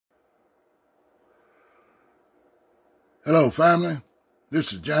Hello, family.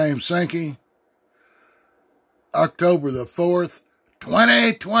 This is James Sankey. October the 4th,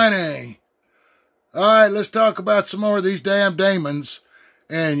 2020. All right, let's talk about some more of these damn demons.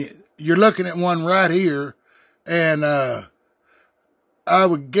 And you're looking at one right here. And I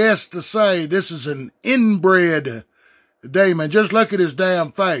would guess to say this is an inbred demon. Just look at his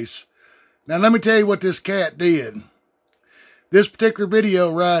damn face. Now, let me tell you what this cat did. This particular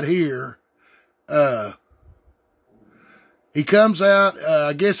video right here, he comes out,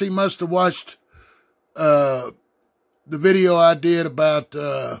 I guess he must have watched the video I did about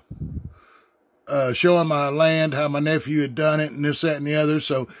showing my land, how my nephew had done it, and this, that, and the other.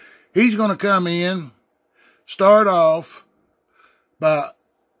 So he's going to come in, start off by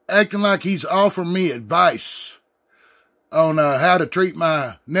acting like he's offering me advice on how to treat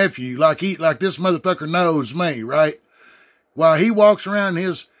my nephew, like this motherfucker knows me, right? While he walks around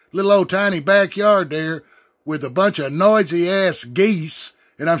his little old tiny backyard there with a bunch of noisy-ass geese,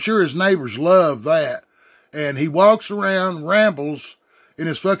 and I'm sure his neighbors love that. And he walks around, rambles in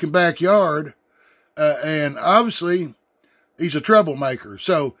his fucking backyard, and obviously he's a troublemaker.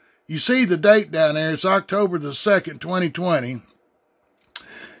 So you see the date down there. It's October the 2nd, 2020.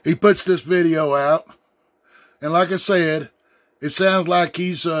 He puts this video out, and like I said, it sounds like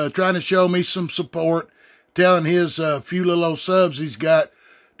he's trying to show me some support, telling his few little old subs he's got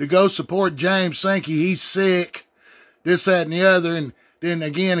to go support James Sankey. He's sick, this, that, and the other. And then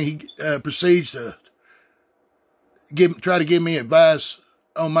again, he proceeds to try to give me advice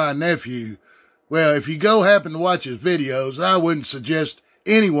on my nephew. Well, if you happen to watch his videos, I wouldn't suggest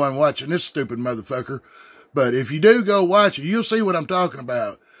anyone watching this stupid motherfucker. But if you do go watch it, you'll see what I'm talking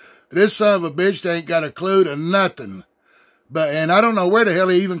about. This son of a bitch ain't got a clue to nothing. And I don't know where the hell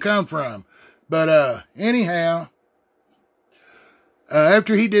he even come from. But anyhow,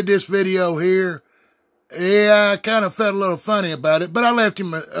 after he did this video here, yeah, I kind of felt a little funny about it, but I left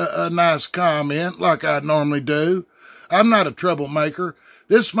him a nice comment like I normally do. I'm not a troublemaker.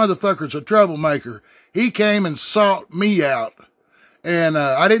 This motherfucker's a troublemaker. He came and sought me out, and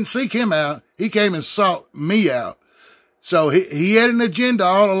I didn't seek him out. He came and sought me out. So he had an agenda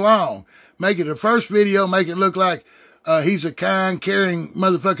all along. Make it the first video, make it look like he's a kind, caring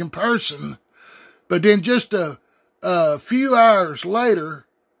motherfucking person. But then just a few hours later,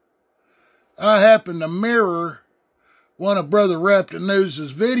 I happened to mirror one of Brother Raptor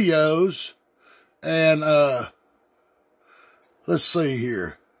News's videos, and let's see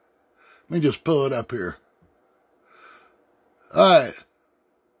here. Let me just pull it up here. All right.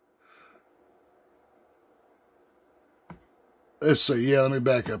 Let's see. Yeah, let me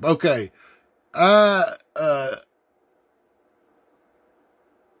back up. Okay. I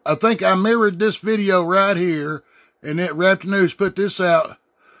think I mirrored this video right here, and that Raptor News put this out.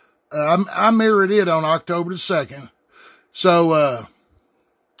 I mirrored it on October the 2nd. So,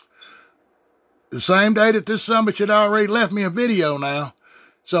 the same day that this sumbitch had already left me a video now.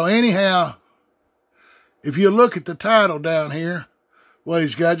 So anyhow, if you look at the title down here, what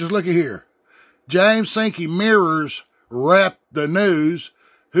he's got, just look at here. James Sankey mirrors Rap the News,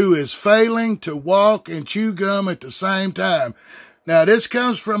 who is failing to walk and chew gum at the same time. Now, this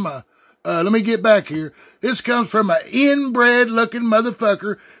comes from let me get back here. This comes from an inbred-looking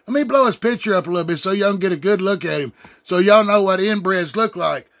motherfucker. Let me blow his picture up a little bit so y'all can get a good look at him, so y'all know what inbreds look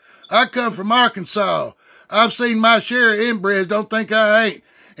like. I come from Arkansas. I've seen my share of inbreds, don't think I ain't.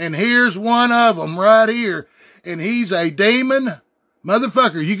 And here's one of them right here. And he's a demon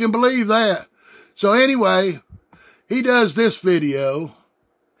motherfucker. You can believe that. So anyway, he does this video,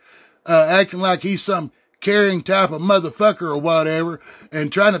 acting like he's some caring type of motherfucker or whatever,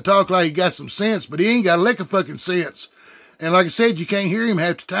 and trying to talk like he got some sense, but he ain't got a lick of fucking sense. And like I said, you can't hear him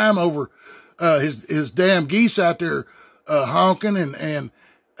half the time over his damn geese out there honking, and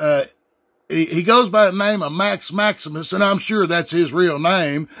he goes by the name of Max Maximus, and I'm sure that's his real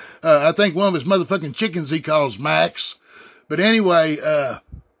name. I think one of his motherfucking chickens he calls Max. But anyway,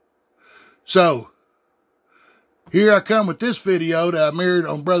 so here I come with this video that I mirrored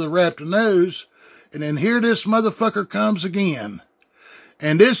on Brother Raptor News. And then here this motherfucker comes again.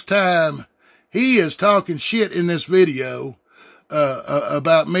 And this time, he is talking shit in this video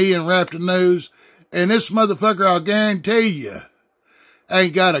about me and Raptor News. And this motherfucker, I'll guarantee you,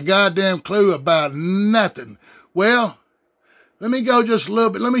 ain't got a goddamn clue about nothing. Well, let me go just a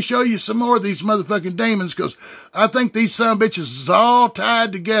little bit. Let me show you some more of these motherfucking demons, because I think these sumbitches is all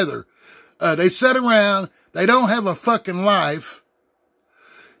tied together. They sit around. They don't have a fucking life.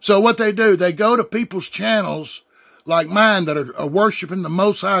 So what they do, they go to people's channels like mine that are worshiping the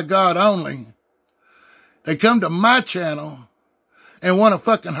Most High God only. They come to my channel and want to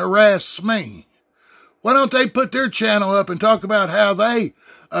fucking harass me. Why don't they put their channel up and talk about how they,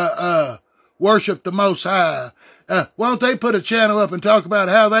 worship the Most High? Why don't they put a channel up and talk about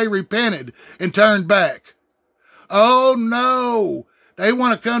how they repented and turned back? Oh no. They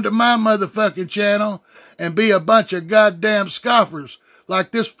want to come to my motherfucking channel and be a bunch of goddamn scoffers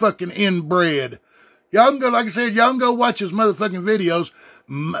like this fucking inbred. Y'all can go, like I said, y'all can go watch his motherfucking videos.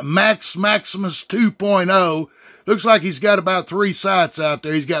 Maximus 2.0. Looks like he's got about 3 sites out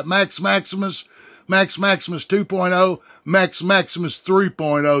there. He's got Maximus 2.0, Maximus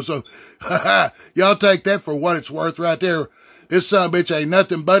 3.0. So, y'all take that for what it's worth right there. This son of a bitch ain't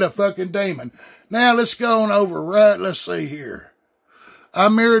nothing but a fucking demon. Now, let's go on over right. Let's see here. I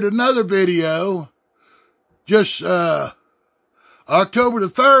mirrored another video just, October the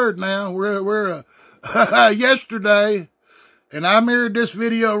 3rd now. We're yesterday. And I mirrored this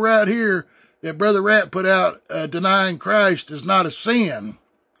video right here that Brother Rat put out, denying Christ is not a sin.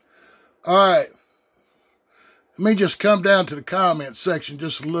 All right. Let me just come down to the comment section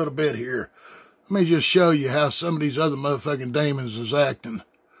just a little bit here. Let me just show you how some of these other motherfucking demons is acting.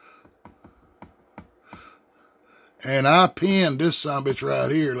 And I pinned this son of a bitch right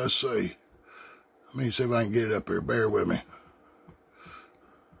here. Let's see. Let me see if I can get it up here. Bear with me.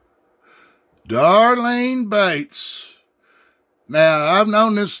 Darlene Bates. Now, I've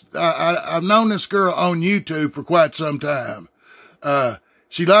known this girl on YouTube for quite some time.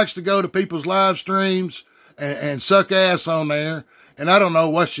 She likes to go to people's live streams and suck ass on there. And I don't know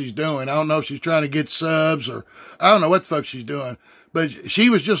what she's doing. I don't know if she's trying to get subs or I don't know what the fuck she's doing. But she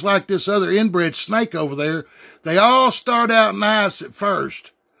was just like this other inbred snake over there. They all start out nice at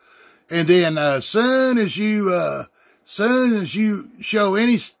first. And then, soon as you show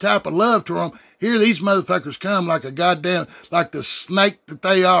any type of love to them, here these motherfuckers come like a goddamn, like the snake that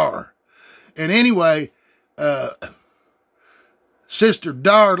they are. And anyway, Sister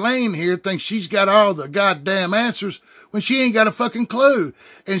Darlene here thinks she's got all the goddamn answers when she ain't got a fucking clue.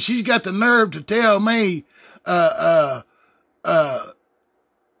 And she's got the nerve to tell me, talk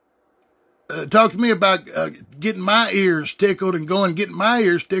to me about, getting my ears tickled and going and getting my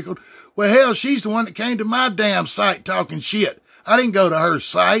ears tickled. Well, hell, she's the one that came to my damn site talking shit. I didn't go to her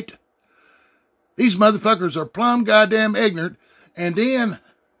site. These motherfuckers are plumb goddamn ignorant. And then,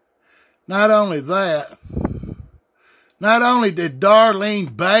 not only that, not only did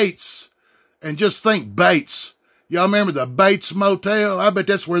Darlene Bates, and just think Bates. Y'all remember the Bates Motel? I bet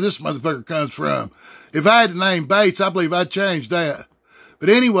that's where this motherfucker comes from. If I had the name Bates, I believe I'd change that. But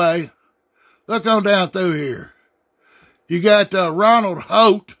anyway, look on down through here. You got Ronald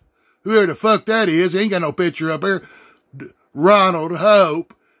Hope. Whoever the fuck that is, he ain't got no picture up here. Ronald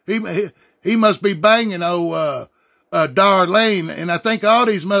Hope. He must be banging Darlene. And I think all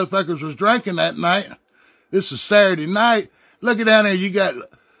these motherfuckers was drinking that night. This is Saturday night. Look at down there. You got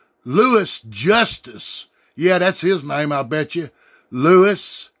Louis Justice. Yeah, that's his name, I bet you.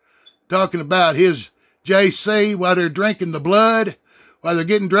 Louis. Talking about his JC while they're drinking the blood. While they're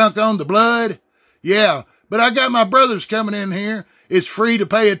getting drunk on the blood. Yeah. But I got my brothers coming in here. It's free to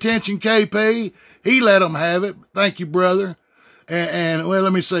pay attention, KP. He let them have it. Thank you, brother. And well,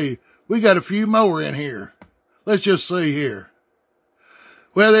 let me see. We got a few more in here. Let's just see here.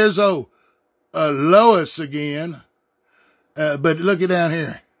 Well, there's Lois again. But look it down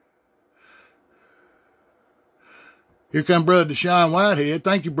here. Here come Brother Deshaun Whitehead.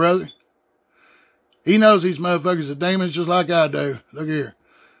 Thank you, brother. He knows these motherfuckers are demons just like I do. Look here.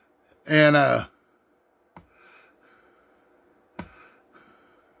 And,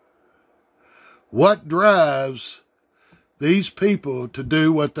 what drives these people to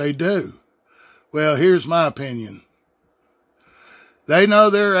do what they do? Well, here's my opinion. They know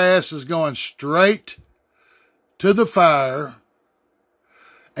their ass is going straight to the fire,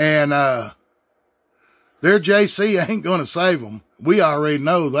 and their JC ain't going to save them. We already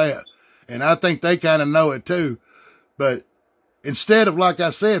know that, and I think they kind of know it too. But instead of, like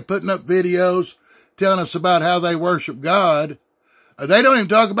I said, putting up videos telling us about how they worship God, they don't even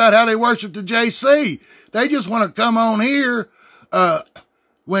talk about how they worship the JC. They just want to come on here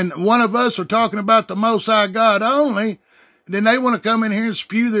when one of us are talking about the Most High God only. And then they want to come in here and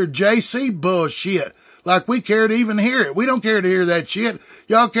spew their JC bullshit like we care to even hear it. We don't care to hear that shit.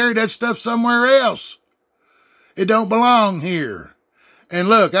 Y'all carry that stuff somewhere else. It don't belong here. And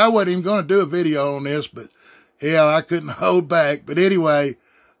look, I wasn't even going to do a video on this, but hell, I couldn't hold back. But anyway,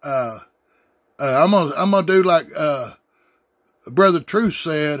 I'm gonna do like Brother Truth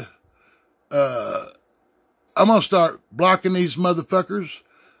said, I'm going to start blocking these motherfuckers,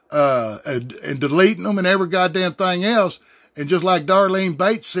 and deleting them and every goddamn thing else. And just like Darlene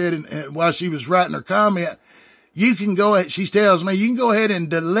Bates said while she was writing her comment, you can go ahead, she tells me, you can go ahead and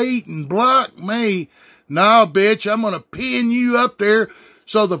delete and block me Nah, bitch, I'm going to pin you up there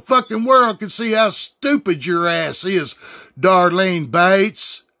so the fucking world can see how stupid your ass is, Darlene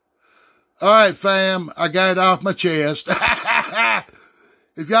Bates. All right, fam, I got it off my chest.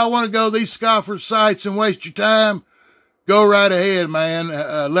 If y'all want to go these scoffer sites and waste your time, go right ahead, man.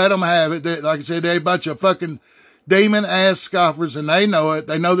 Let them have it. Like I said, they're a bunch of fucking demon-ass scoffers, and they know it.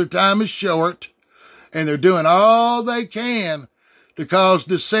 They know their time is short, and they're doing all they can to cause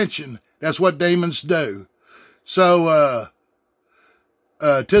dissension. That's what demons do. So,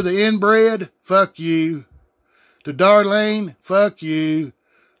 to the inbred, fuck you. To Darlene, fuck you.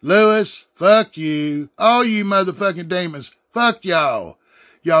 Lewis, fuck you. All you motherfucking demons, fuck y'all.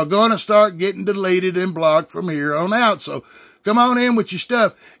 Y'all gonna start getting deleted and blocked from here on out. So come on in with your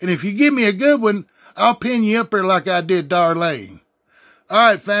stuff. And if you give me a good one, I'll pin you up there like I did Darlene.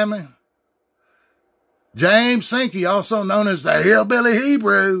 All right, family. James Sankey, also known as the Hillbilly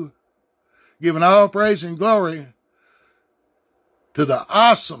Hebrew, giving all praise and glory to the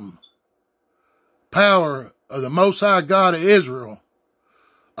awesome power of the Most High God of Israel,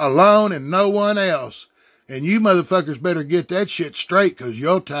 alone and no one else. And you motherfuckers better get that shit straight, because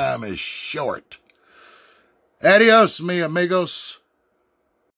your time is short. Adios, mi amigos.